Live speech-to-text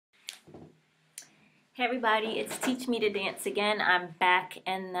Hey everybody, it's Teach Me to Dance again. I'm back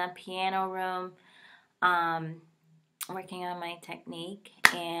in the piano room, um, working on my technique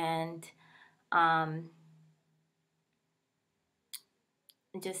and um,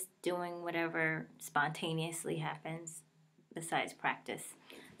 just doing whatever spontaneously happens besides practice.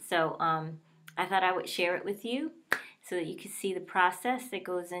 So I thought I would share it with you so that you can see the process that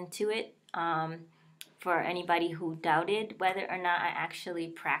goes into it. For anybody who doubted whether or not I actually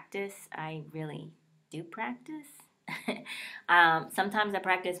practice, I really do practice. Sometimes I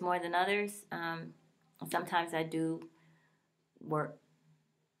practice more than others. Sometimes I do work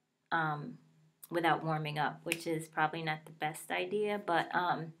um, without warming up, which is probably not the best idea. But,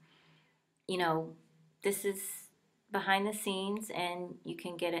 you know, this is behind the scenes, and you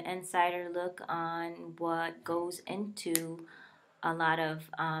can get an insider look on what goes into a lot of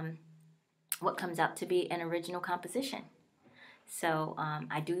what comes out to be an original composition. So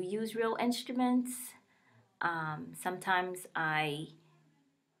I do use real instruments. Sometimes I'm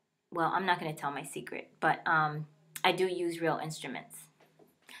not going to tell my secret, but I do use real instruments.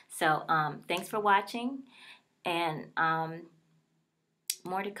 So thanks for watching, and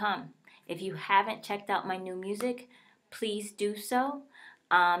more to come. If you haven't checked out my new music, please do so.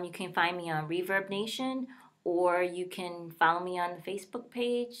 You can find me on Reverb Nation, or you can follow me on the Facebook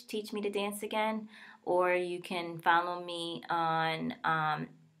page, Teach Me to Dance Again, or you can follow me on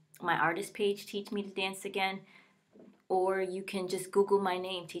my artist page, Teach Me to Dance Again, or you can just Google my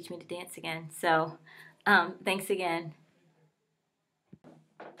name, Teach Me to Dance Again. So thanks again.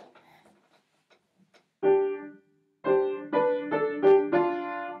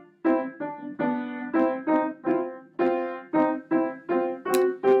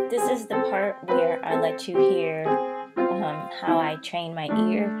 This is the part where I let you hear how I train my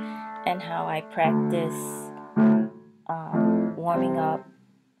ear and how I practice warming up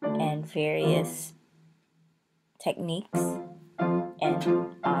and various techniques.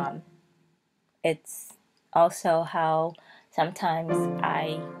 And it's also how sometimes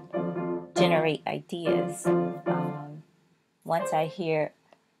I generate ideas. Once I hear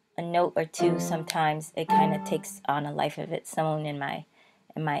a note or two, sometimes it kind of takes on a life of its own in my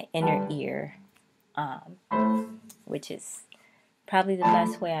inner ear, which is probably the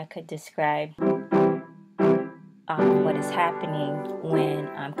best way I could describe what is happening when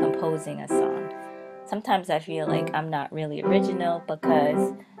I'm composing a song. Sometimes I feel like I'm not really original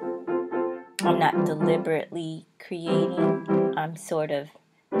because I'm not deliberately creating. I'm sort of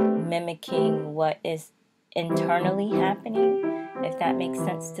mimicking what is internally happening, if that makes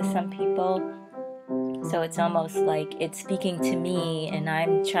sense to some people. So it's almost like it's speaking to me and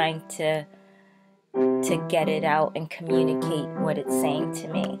I'm trying to get it out and communicate what it's saying to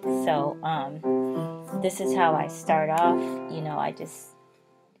me. So this is how I start off. I just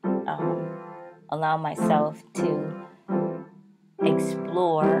allow myself to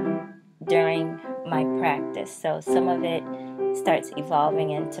explore during my practice. So some of it starts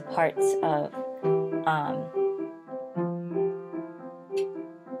evolving into parts of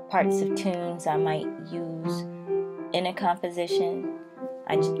tunes I might use in a composition.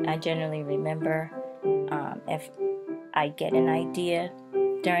 I generally remember if I get an idea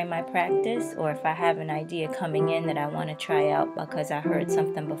during my practice, or if I have an idea coming in that I want to try out because I heard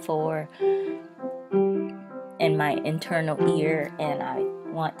something before in my internal ear and I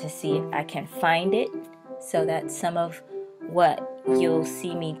want to see if I can find it. So that some of what you'll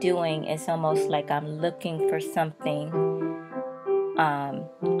see me doing is almost like I'm looking for something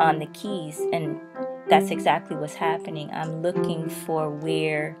on the keys, and that's exactly what's happening. I'm looking for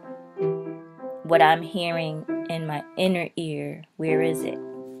where what I'm hearing in my inner ear, where is it?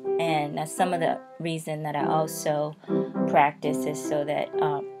 And that's some of the reason that I also practice, is so that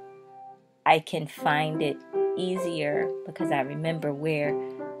I can find it easier, because I remember where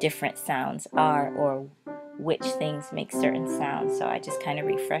different sounds are or which things make certain sounds. So I just kind of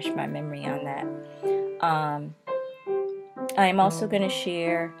refresh my memory on that. I'm also going to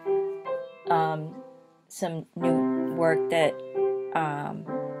share some new work that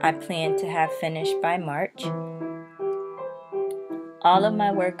I plan to have finished by March. All of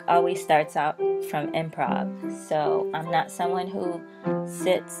my work always starts out from improv. So I'm not someone who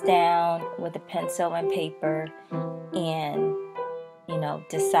sits down with a pencil and paper and,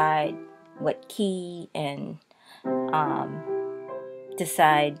 decide what key and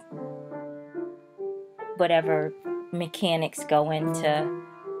decide whatever mechanics go into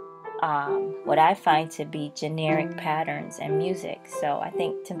what I find to be generic patterns in music. So I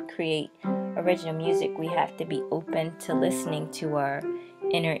think to create original music, we have to be open to listening to our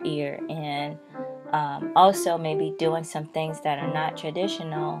inner ear, and also maybe doing some things that are not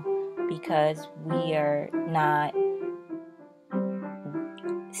traditional, because we are not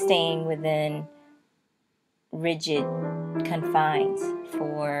staying within rigid confines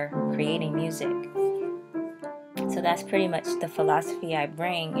for creating music. So that's pretty much the philosophy I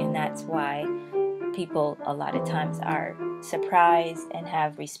bring, and that's why people a lot of times are surprised and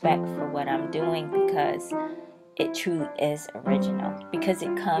have respect for what I'm doing, because it truly is original, because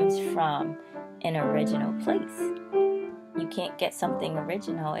it comes from an original place. You can't get something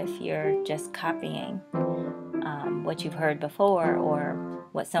original if you're just copying what you've heard before or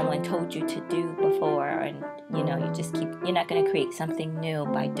what someone told you to do before, and you're not going to create something new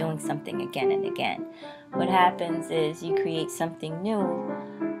by doing something again and again. What happens is you create something new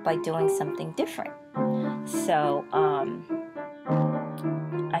by doing something different. So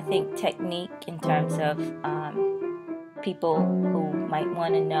I think technique, in terms of people who might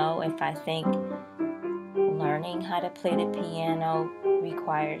want to know, if I think learning how to play the piano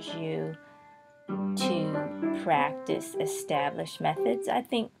requires you to practice established methods, I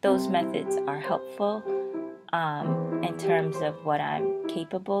think those methods are helpful in terms of what I'm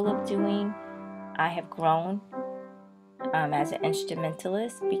capable of doing. I have grown as an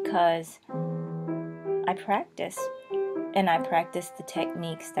instrumentalist because I practice, and I practice the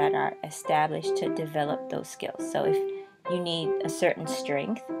techniques that are established to develop those skills. So if you need a certain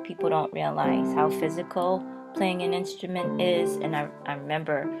strength, people don't realize how physical playing an instrument is. And I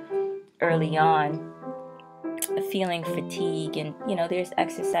remember early on feeling fatigue, and there's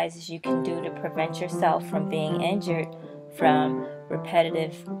exercises you can do to prevent yourself from being injured from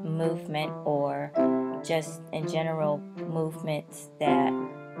repetitive movement, or just in general movements that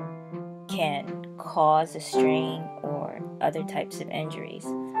can cause a strain or other types of injuries.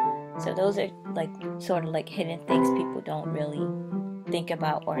 So those are sort of like hidden things people don't really think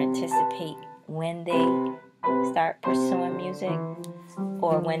about or anticipate when they start pursuing music,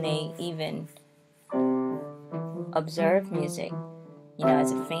 or when they even observe music.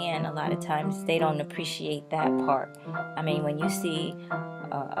 As a fan, a lot of times they don't appreciate that part. I mean, when you see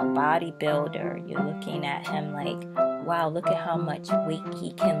a bodybuilder, you're looking at him like, wow, look at how much weight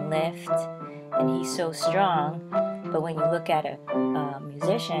he can lift, and he's so strong. But when you look at a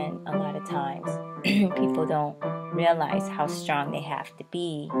musician, a lot of times people don't realize how strong they have to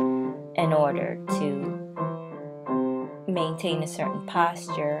be in order to maintain a certain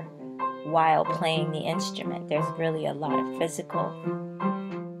posture while playing the instrument. There's really a lot of physical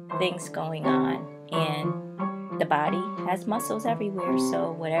things going on, and the body has muscles everywhere.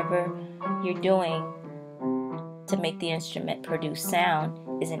 So whatever you're doing to make the instrument produce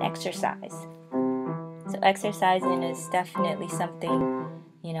sound is an exercise. So exercising is definitely something,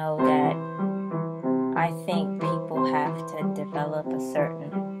 that I think people have to develop a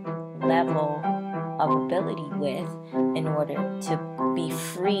certain level of ability with, in order to be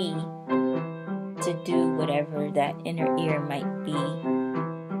free to do whatever that inner ear might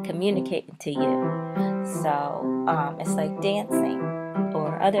be communicating to you. So it's like dancing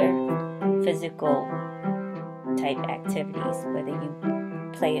or other physical type activities. Whether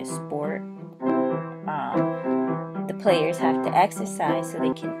you play a sport, the players have to exercise so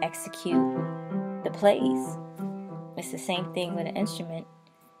they can execute the plays. It's the same thing with an instrument.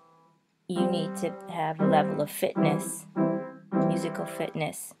 You need to have a level of fitness, musical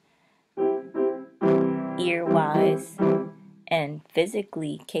fitness, ear-wise, and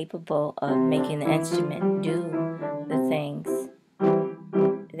physically capable of making the instrument do the things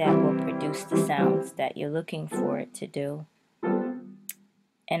that will produce the sounds that you're looking for it to do,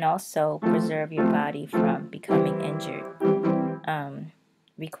 and also preserve your body from becoming injured.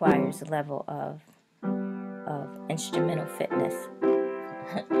 Requires a level of instrumental fitness.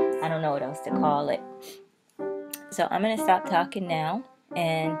 I don't know what else to call it. So I'm going to stop talking now,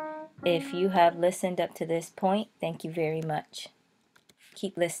 and if you have listened up to this point, thank you very much.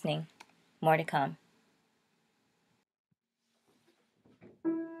 Keep listening. More to come.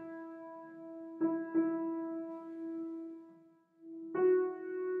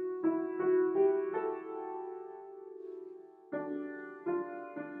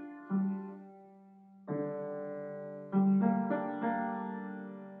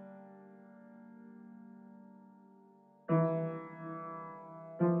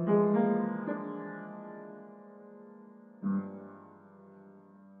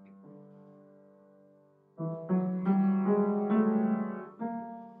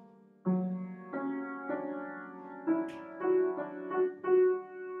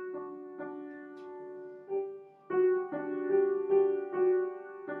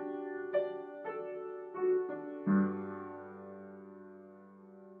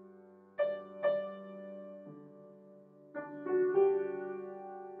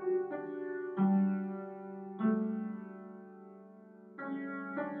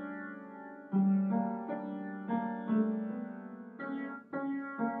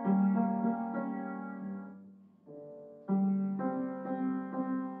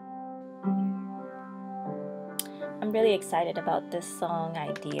 I'm really excited about this song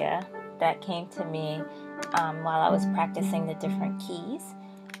idea that came to me while I was practicing the different keys,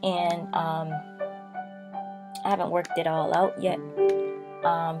 and I haven't worked it all out yet,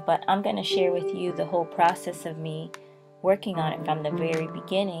 but I'm going to share with you the whole process of me working on it from the very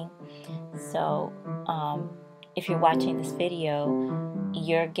beginning. So if you're watching this video,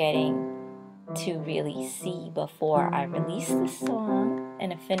 you're getting to really see, before I release the song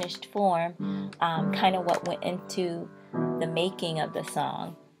in a finished form, kind of what went into the making of the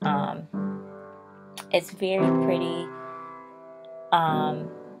song. It's very pretty. I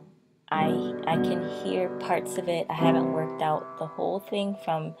can hear parts of it. I haven't worked out the whole thing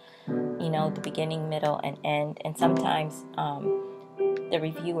from, the beginning, middle, and end. And sometimes the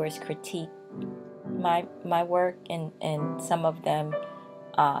reviewers critique my work, and some of them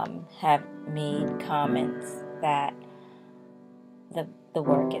have made comments that the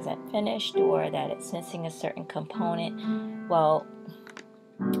work isn't finished, or that it's missing a certain component. Well,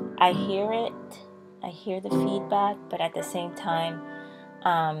 I hear it. I hear the feedback, but at the same time,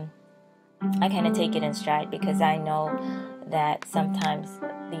 I kind of take it in stride, because I know that sometimes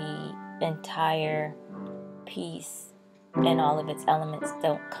the entire piece and all of its elements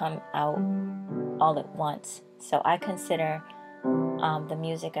don't come out all at once. So I consider the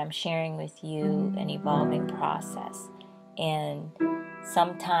music I'm sharing with you an evolving process. And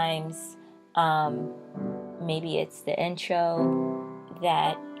sometimes maybe it's the intro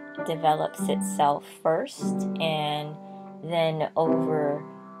that develops itself first, and then over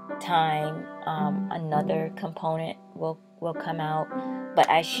time another component will come out. But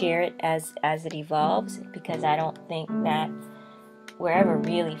I share it as it evolves, because I don't think that we're ever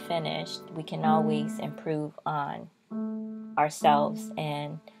really finished. We can always improve on ourselves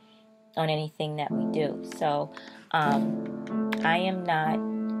and on anything that we do. So I am not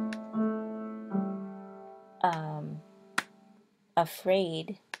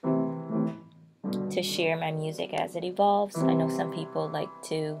afraid to share my music as it evolves. I know some people like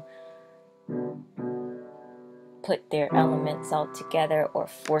to put their elements all together, or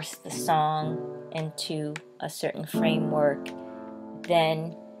force the song into a certain framework,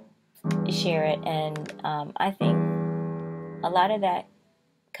 then share it. And I think a lot of that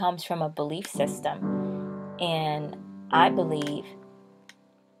comes from a belief system. And I believe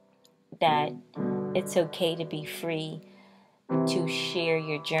that it's okay to be free to share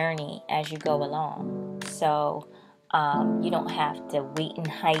your journey as you go along. So you don't have to wait in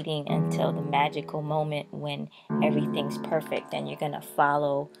hiding until the magical moment when everything's perfect and you're going to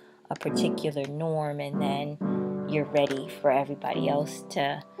follow a particular norm, and then you're ready for everybody else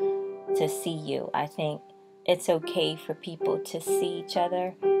to see you. I think it's okay for people to see each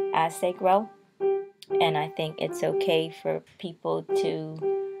other as they grow. And I think it's okay for people to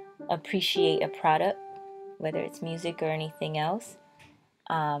appreciate a product, whether it's music or anything else,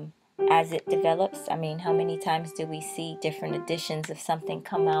 as it develops. I mean, how many times do we see different editions of something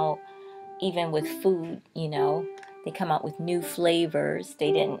come out? Even with food, they come out with new flavors.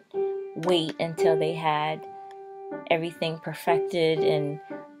 They didn't wait until they had everything perfected and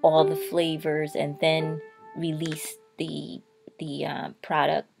all the flavors, and then release the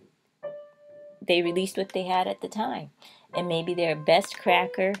product. They released what they had at the time, and maybe their best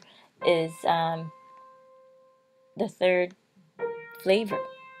cracker is the third flavor.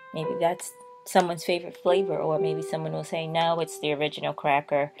 Maybe that's someone's favorite flavor, or maybe someone will say, no, it's the original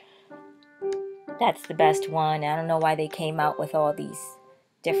cracker. That's the best one. I don't know why they came out with all these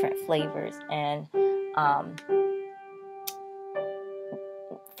different flavors. And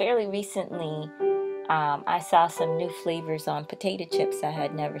fairly recently, I saw some new flavors on potato chips I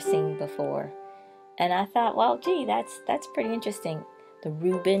had never seen before. And I thought, well, gee, that's pretty interesting. The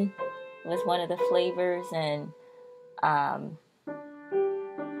Reuben was one of the flavors, and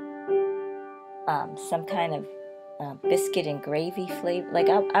some kind of biscuit and gravy flavor. Like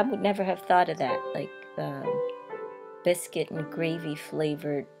I would never have thought of that. Like biscuit and gravy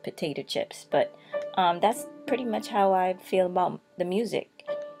flavored potato chips. But that's pretty much how I feel about the music.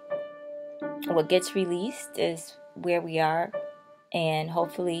 What gets released is where we are, and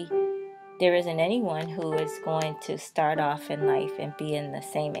hopefully there isn't anyone who is going to start off in life and be in the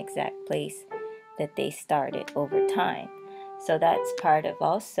same exact place that they started over time. So that's part of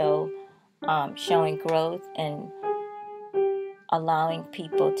also showing growth and allowing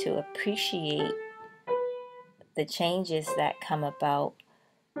people to appreciate the changes that come about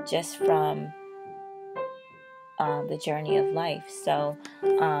just from the journey of life. So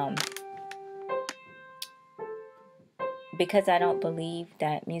because I don't believe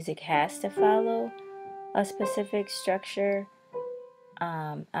that music has to follow a specific structure,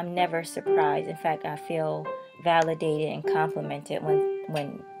 I'm never surprised. In fact, I feel validated and complimented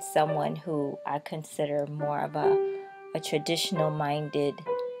when someone who I consider more of a traditional minded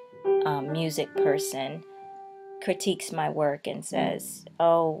music person critiques my work and says,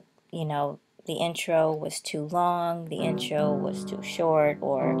 oh, the intro was too long, the intro was too short,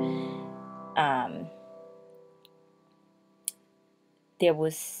 or there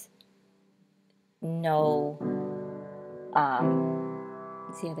was no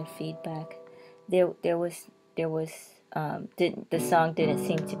what's the other feedback? There was the song didn't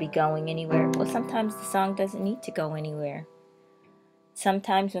seem to be going anywhere. Well, sometimes the song doesn't need to go anywhere.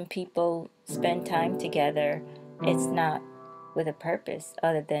 Sometimes when people spend time together, it's not with a purpose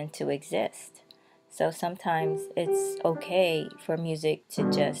other than to exist. So sometimes it's okay for music to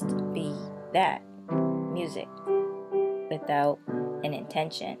just be that, music, without an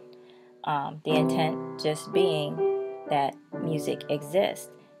intention. The intent just being that music exists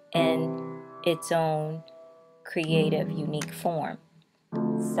in its own creative, unique form.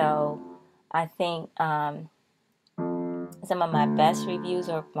 So I think some of my best reviews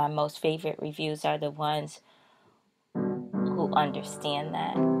or my most favorite reviews are the ones who understand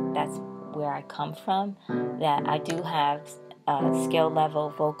that that's where I come from, that I do have a skill level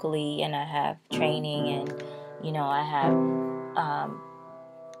vocally, and I have training, and I have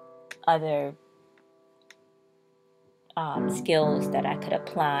other skills that I could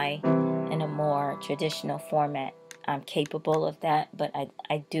apply in a more traditional format. I'm capable of that, but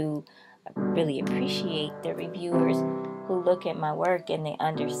I do really appreciate the reviewers who look at my work and they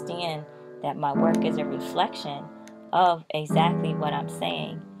understand that my work is a reflection of exactly what I'm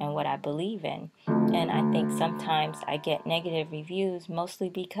saying and what I believe in. And I think sometimes I get negative reviews mostly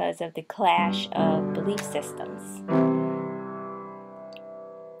because of the clash of belief systems.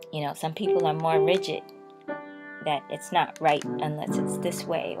 Some people are more rigid, that it's not right unless it's this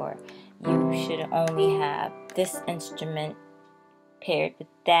way, or you should only have this instrument paired with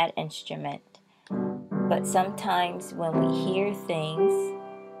that instrument. But sometimes when we hear things,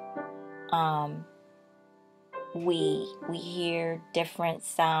 we hear different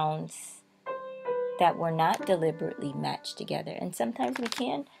sounds that were not deliberately matched together. And sometimes we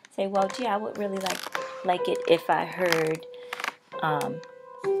can say, well, gee, I would really like it if I heard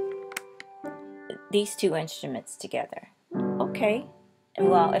these two instruments together. Okay.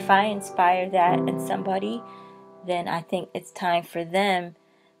 Well, if I inspire that in somebody, then I think it's time for them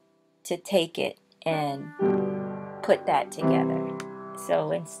to take it and put that together.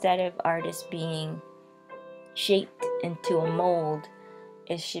 So instead of artists being shaped into a mold,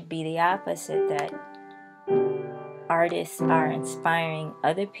 it should be the opposite, that artists are inspiring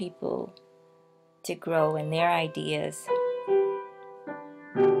other people to grow in their ideas.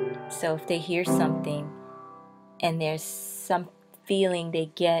 So if they hear something and there's some feeling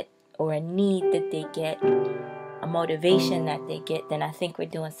they get, or a need that they get, a motivation that they get, then I think we're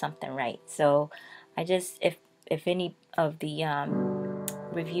doing something right. So I just, if any of the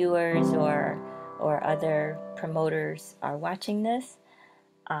reviewers or other promoters are watching this,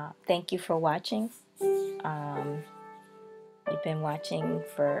 thank you for watching. You've been watching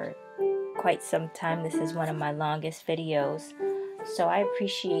for quite some time. This is one of my longest videos, so I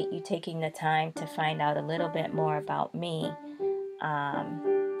appreciate you taking the time to find out a little bit more about me.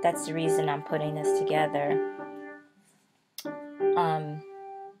 That's the reason I'm putting this together.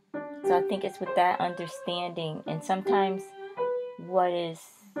 So I think it's with that understanding, and sometimes what is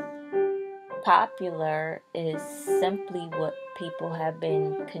popular is simply what people have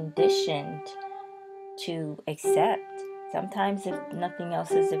been conditioned to accept. Sometimes if nothing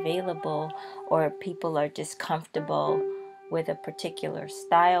else is available, or people are just comfortable with a particular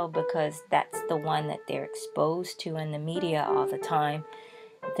style because that's the one that they're exposed to in the media all the time,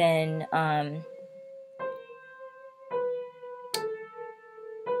 then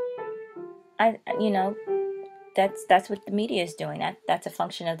that's what the media is doing. That's a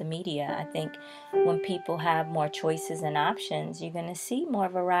function of the media. I think when people have more choices and options, you're going to see more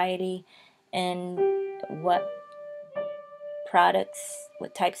variety in what products,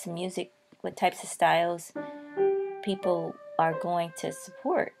 what types of music, what types of styles people are going to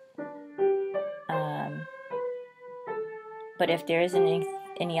support. But if there isn't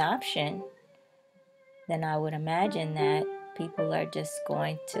any option, then I would imagine that people are just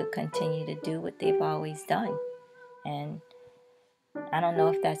going to continue to do what they've always done. And I don't know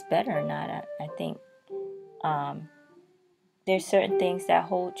if that's better or not. I think there's certain things that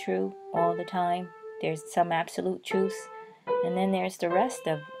hold true all the time. There's some absolute truths, and then there's the rest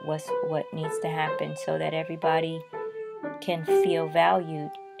of what needs to happen so that everybody can feel valued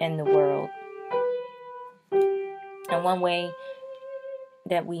in the world. And one way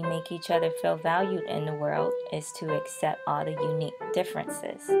that we make each other feel valued in the world is to accept all the unique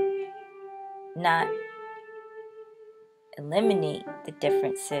differences, not eliminate the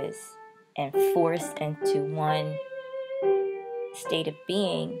differences and force into one state of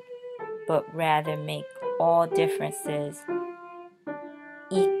being, but rather make all differences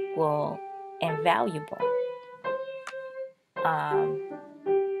equal and valuable.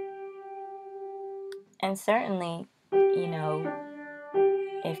 And certainly,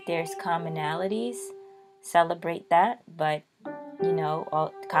 if there's commonalities, celebrate that, but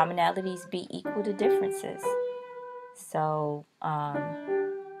all commonalities be equal to differences. So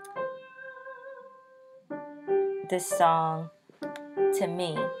this song to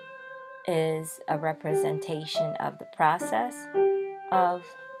me is a representation of the process of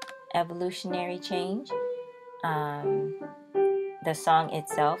evolutionary change. The song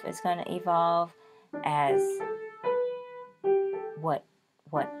itself is going to evolve as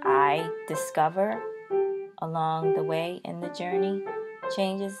what I discover along the way in the journey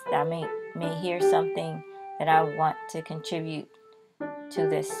changes. I may hear something that I want to contribute to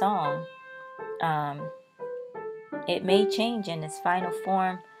this song. It may change in its final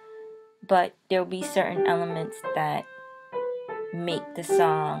form, but there'll be certain elements that make the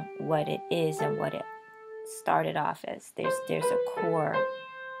song what it is and what it started off as. There's a core,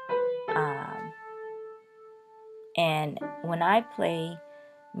 and when I play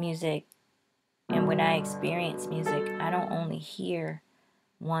music and when I experience music, I don't only hear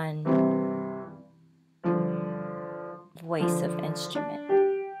one voice of instrument.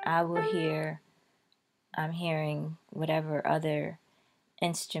 I'm hearing whatever other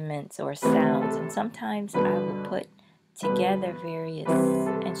instruments or sounds, and sometimes I will put together various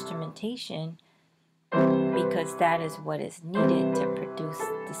instrumentation because that is what is needed to produce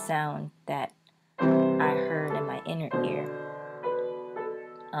the sound that I heard in my inner ear.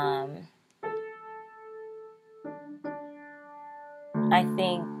 I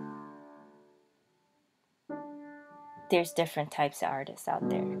think there's different types of artists out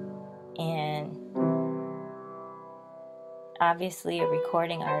there, and obviously a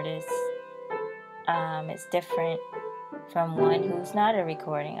recording artist is different from one who's not a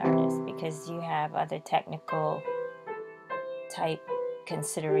recording artist, because you have other technical type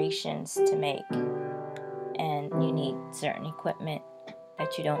considerations to make, and you need certain equipment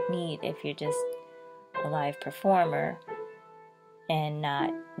that you don't need if you're just a live performer and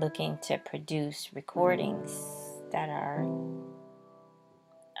not looking to produce recordings that are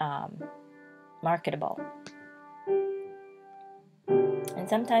marketable. And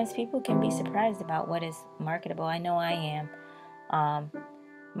sometimes people can be surprised about what is marketable. I know I am.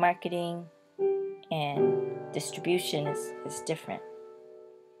 Marketing and distribution is different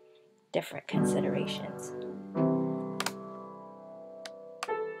considerations.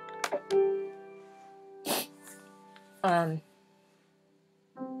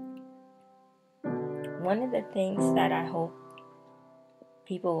 One of the things that I hope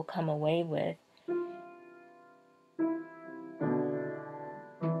people will come away with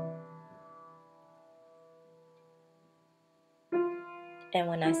and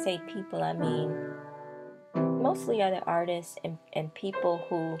when I say people, I mean mostly other artists and people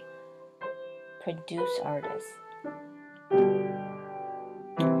who produce artists,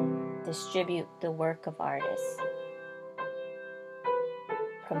 distribute the work of artists,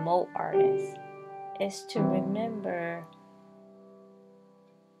 promote artists, is to remember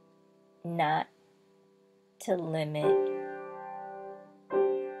not to limit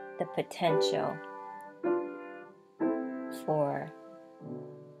the potential for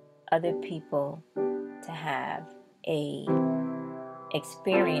other people to have a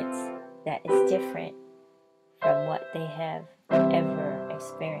experience that is different from what they have ever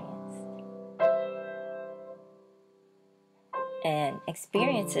experienced. And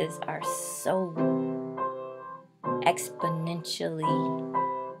experiences are so exponentially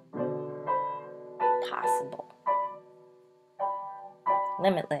possible,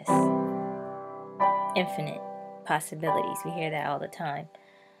 limitless, infinite possibilities. We hear that all the time.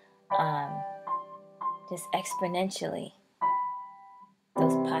 Just exponentially,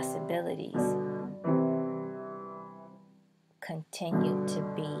 those possibilities continue to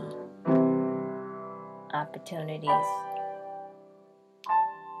be opportunities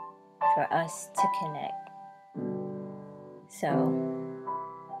for us to connect. So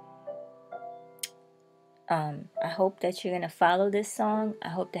I hope that you're going to follow this song. I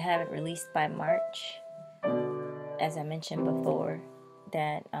hope to have it released by March. As I mentioned before,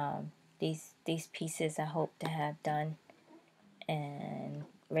 that these pieces I hope to have done and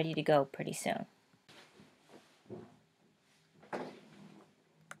ready to go pretty soon.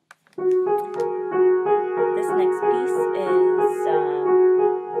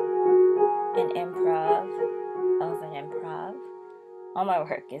 all my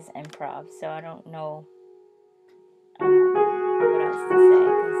work is improv, so I don't know what else to say,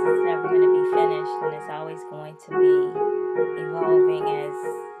 because it's never going to be finished, and it's always going to be evolving as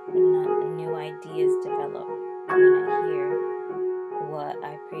new ideas develop when I hear what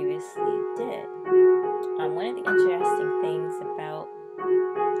I previously did. One of the interesting things about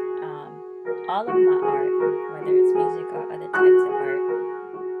all of my art, whether it's music or other types of art,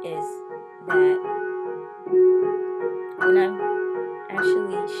 is that when I'm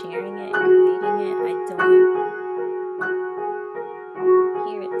actually sharing it and creating it, I don't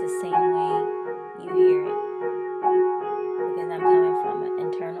hear it the same way you hear it, because I'm coming from an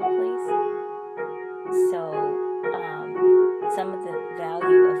internal place. So some of the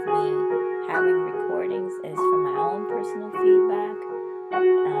value of me having recordings is from my own personal feedback,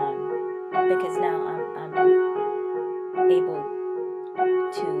 because now I'm able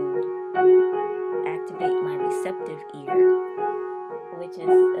to activate my receptive ear, which is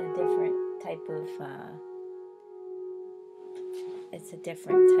a different type of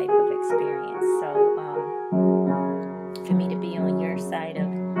experience. So for me to be on your side of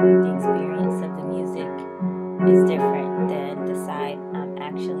the experience of the music is different than the side I'm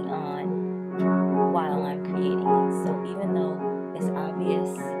actually on while I'm creating it. So even though it's obvious,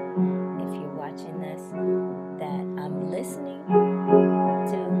 if you're watching this, that I'm listening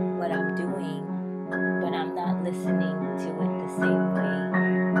to what I'm doing, but I'm not listening to it the same way,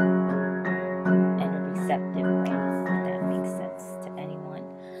 in a receptive way, if that makes sense to anyone.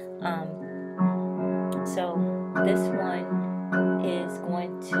 So this one is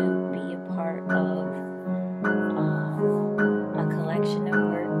going to be a part of a collection of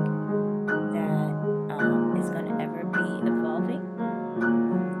work that is going to ever be evolving.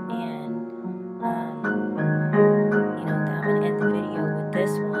 And I'm going to end the video with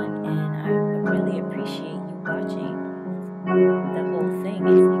this one, and I would really appreciate you watching the whole thing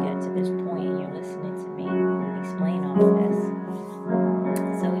if you get to this point and you're listening to me explain all of this.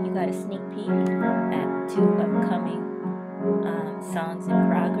 So you got a sneak peek at 2 upcoming songs in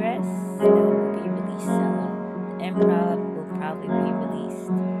progress that will be released soon. The improv will probably be released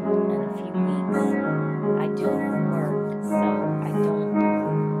in a few weeks. I do work, so I don't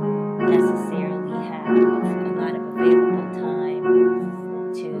necessarily have a lot of available time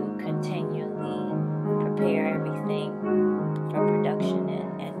to continually prepare everything for production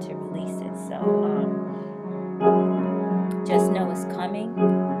and to release it. So just know it's coming.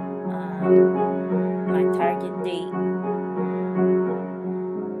 My target date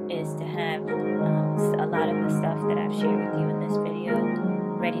is to have a lot of the stuff that I've shared with you in this video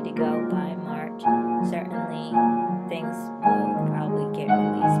ready to go by March. Certainly things will probably get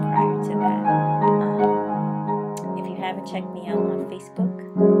released prior to that. If you haven't checked me out on Facebook,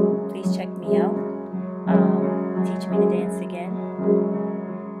 please check me out. Teach Me to Dance Again.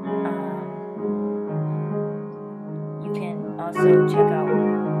 You can also check out,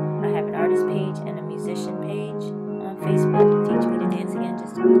 I have an artist page and a musician page on Facebook. Teach Me to Dance Again.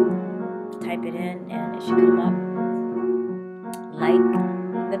 Just type it in and it should come up. Like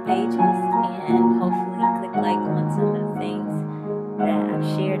the pages and hopefully click like on some of the things that I've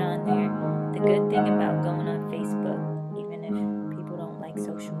shared on there. The good thing about going on Facebook, even if people don't like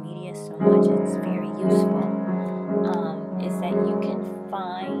social media so much, it's very useful, is that you can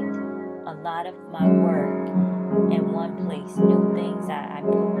find a lot of my work in one place. New things, I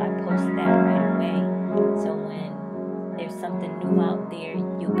post that right away. So when there's something new out there,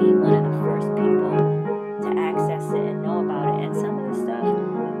 you'll be one of the first people to access it and know about it. And some of the stuff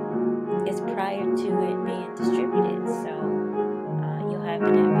is prior to it being distributed, so you'll have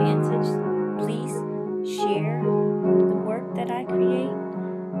an advantage. Please share the work that I create,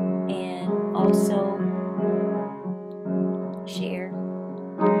 and also share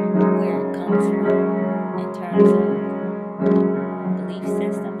where it comes from in terms of belief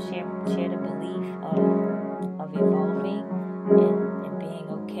system. Share the belief of evolving and being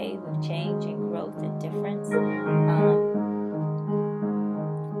okay with change and growth and difference.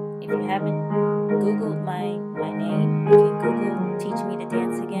 If you haven't Googled my name, you can Google Teach Me to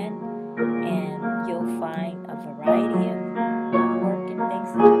Dance Again, and you'll find a variety of work and things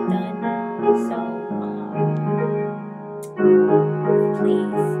that I've done. So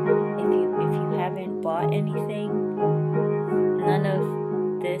please, if you haven't bought anything, none of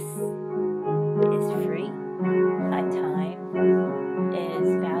this is free. My time is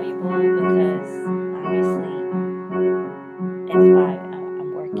valuable, because obviously if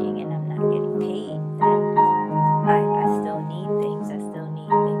I'm working and I'm not getting paid, then I still need things. I still need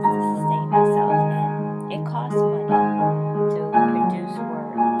things to sustain myself, and it costs money to produce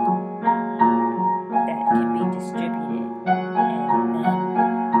work that can be distributed and then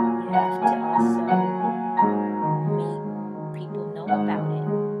it.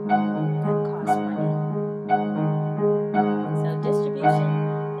 That costs money. So distribution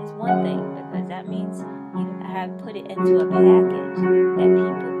is one thing, because that means you have put it into a package that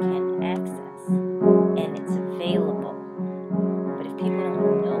people can access and it's available. But if people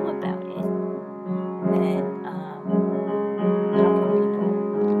don't know about it, then how can people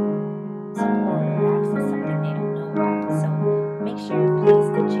support or access something they don't know about? So make sure, please,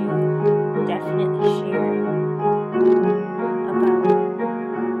 that you definitely share about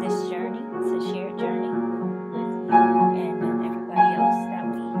this journey. It's a shared journey with you and everybody else that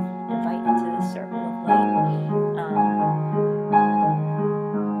we invite into the circle of light.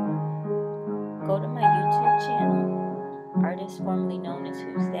 Go to my YouTube channel, artist formerly known as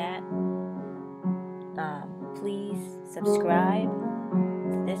Who's That. Please subscribe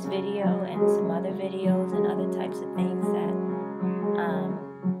to this video and some other videos and other types of things that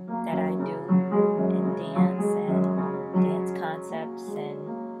I do in dance and dance concepts and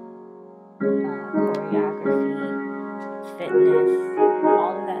choreography, fitness.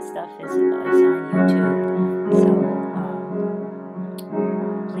 All of that stuff is on YouTube. So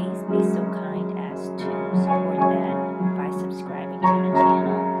please be so kind as to support that by subscribing to the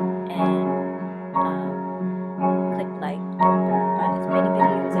channel and click like on as many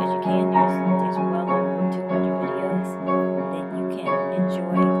videos as you can. There's well over 200 videos that you can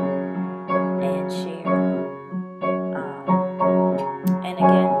enjoy and share. And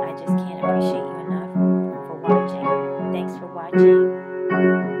again, I just can't appreciate you enough for watching. Thanks for watching.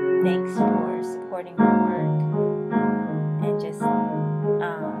 Thanks for supporting my work. And just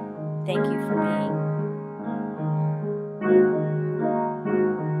thank you for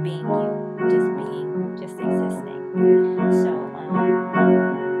being you, just existing. So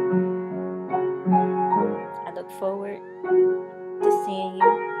I look forward to seeing you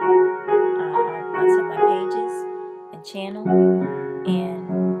on some of my pages and channel, and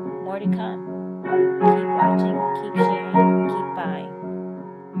more to come. Keep watching, keep sharing, keep buying.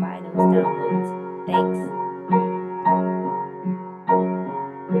 Buy those downloads. Thanks.